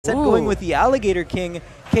Going with the Alligator King,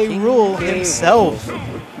 Rool himself.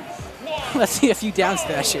 Let's see a few down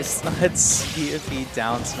smashes. Let's see if he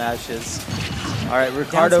down smashes. All right,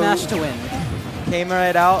 Ricardo down smash to win. Came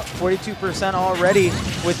right out, 42% already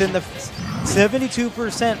within the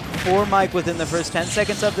 72% for Mike within the first 10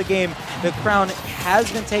 seconds of the game. The crown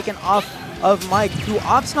has been taken off of Mike, who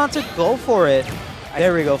opts not to go for it.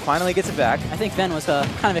 There we go, finally gets it back. I think Ven was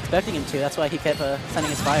kind of expecting him to. That's why he kept sending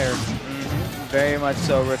his fire. Very much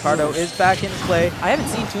so. Ricardo is back in play. I haven't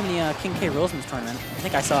seen too many King K Rules in this tournament. I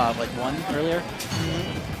think I saw like one earlier.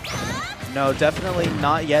 No, definitely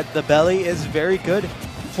not yet. The belly is very good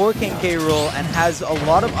for King K. Rool and has a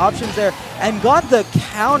lot of options there and got the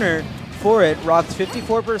counter for it. Rocked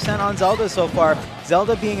 54% on Zelda so far.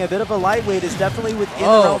 Zelda being a bit of a lightweight is definitely within the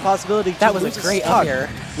realm of possibility. That was a great up air.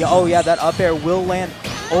 Yeah, oh yeah, that up air will land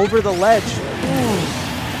over the ledge. Ooh.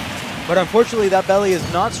 But unfortunately, that belly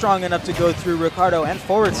is not strong enough to go through Ricardo and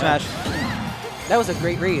forward smash. That was a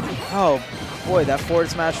great read. Oh boy, that forward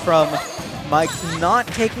smash from Mike, not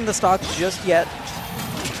taking the stock just yet.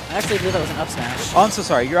 I actually believe that was an up smash. Oh, I'm so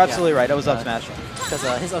sorry. You're absolutely right. That was up smash. Because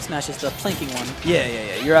his up smash is the planking one.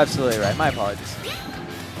 Yeah. You're absolutely right. My apologies.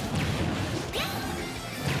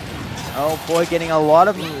 Oh boy, getting a lot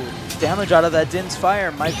of damage out of that Din's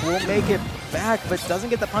fire. Mike will make it back, but doesn't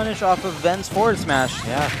get the punish off of Ven's forward smash.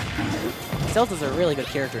 Yeah. Zelda's a really good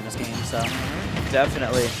character in this game, so.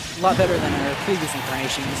 Definitely. A lot better than her previous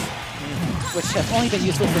incarnations, which have only been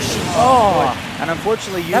useful for Sheep. Oh! And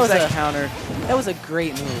unfortunately used that counter. That was a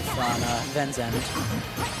great move on Ven's end.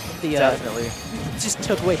 Definitely. Just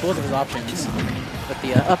took away both of his options with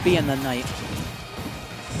the up B and the Knight.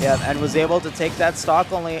 Yeah, and was able to take that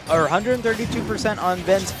stock only, or 132% on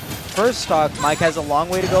Ven's first stock. Mike has a long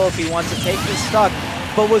way to go if he wants to take this stock,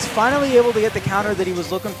 but was finally able to get the counter that he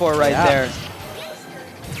was looking for right there.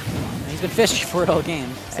 He's been fishing for it all game.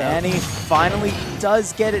 So. And he finally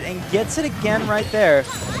does get it and gets it again right there.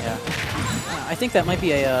 Yeah. I think that might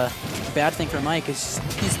be a bad thing for Mike, because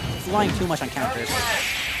he's flying too much on counters.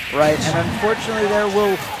 Right, and unfortunately there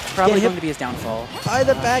will probably going to be his downfall. By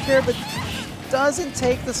the back air, but doesn't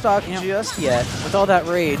take the stock just yet. With all that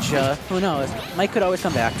rage, who knows? Mike could always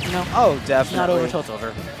come back, you know? Oh, definitely. Not over till it's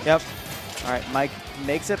over. Yep. All right, Mike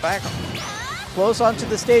makes it back close onto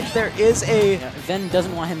the stage. There is a... Yeah, Ven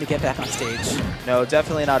doesn't want him to get back on stage. No,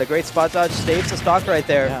 definitely not. A great spot dodge saves the stock right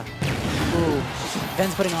there. Yeah. Ooh.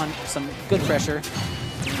 Ven's putting on some good pressure.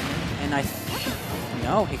 And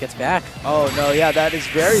no, he gets back. Oh, no, yeah, that is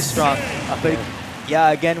very strong. But yeah,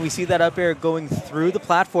 again, we see that up air going through the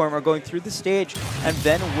platform or going through the stage, and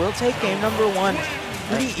Ven will take game number one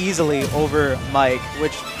pretty easily over Mike,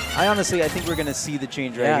 which I think we're going to see the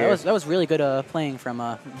change right here. Yeah, that was really good playing from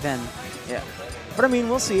Ven. Yeah. But I mean,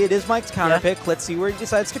 we'll see. It is Mike's counter pick. Let's see where he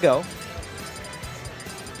decides to go.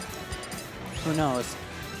 Who knows?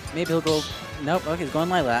 Maybe he'll go... Nope, okay, he's going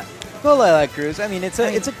Lilac. Go Lilac Cruise. I mean, it's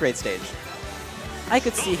a great stage. I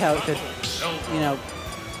could see how it could, you know...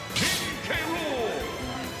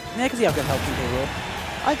 Yeah, I can see how it could help King K. Rool.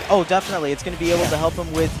 Oh, definitely. It's going to be able to help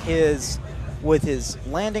him with his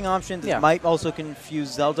landing options. It might also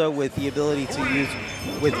confuse Zelda with the ability to use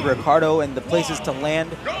with Ricardo and the places to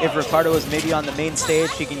land. If Ricardo is maybe on the main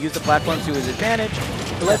stage, he can use the platform to his advantage.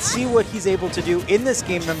 But let's see what he's able to do in this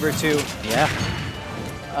game number 2. Yeah.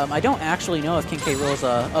 I don't actually know if King K. Rool's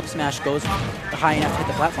up smash goes high enough to hit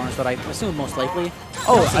the platforms, but I assume most likely.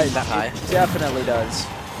 Oh, that high. It definitely does.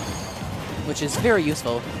 Which is very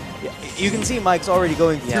useful. Yeah, you can see Mike's already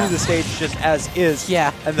going through the stage just as is.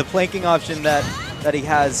 Yeah. And the planking option that he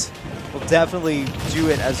has will definitely do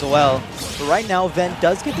it as well. But right now, Ven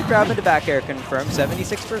does get the grab into back air confirmed.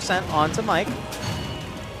 76% onto Mike.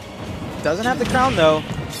 Doesn't have the crown, though.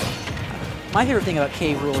 My favorite thing about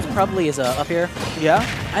K. Rool is probably his up air. Yeah?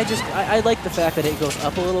 I like the fact that it goes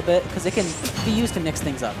up a little bit, because it can be used to mix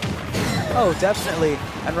things up. Oh, definitely.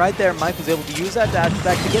 And right there, Mike was able to use that dash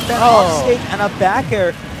attack to get that off stage, and a back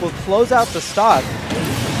air will close out the stock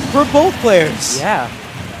for both players. Yeah.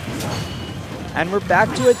 And we're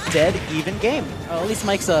back to a dead even game. At least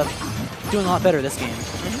Mike's doing a lot better this game.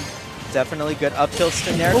 Definitely good up tilt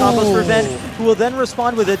snare combos for Ven, who will then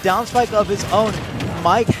respond with a down spike of his own.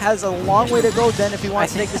 Mike has a long way to go then if he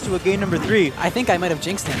wants to take this to a game number 3. I think I might have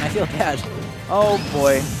jinxed him. I feel bad. Oh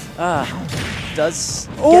boy. Does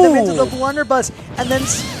get him into the blunderbuss and then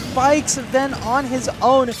spikes Ven on his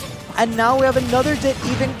own. And now we have another dead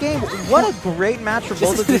even game. What a great match for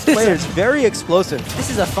both of these players. Very explosive. This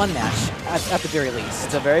is a fun match, at the very least.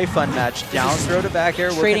 It's a very fun match. Down throw to back air.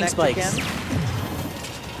 Trading spikes.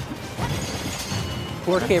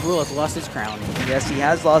 Poor K. Rool has lost his crown. Yes, he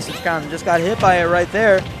has lost his crown. Just got hit by it right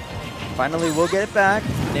there. Finally, we'll get it back.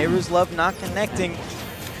 Nehru's Love not connecting.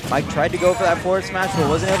 Mike tried to go for that forward smash, but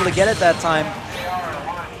wasn't able to get it that time.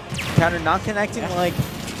 Counter not connecting like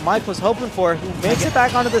Mike was hoping for, who makes it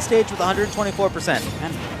back onto the stage with 124%.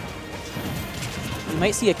 And we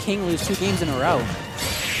might see a king lose 2 games in a row.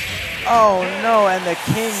 Oh no, and the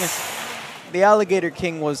king, the Alligator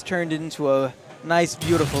King was turned into a nice,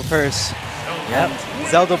 beautiful purse. Yep. And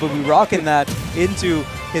Zelda will be rocking that into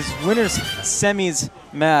his winner's semis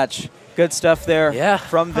match. Good stuff there Yeah,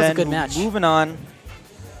 from that was a Ven. good match. Moving on.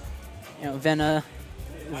 You know, Ven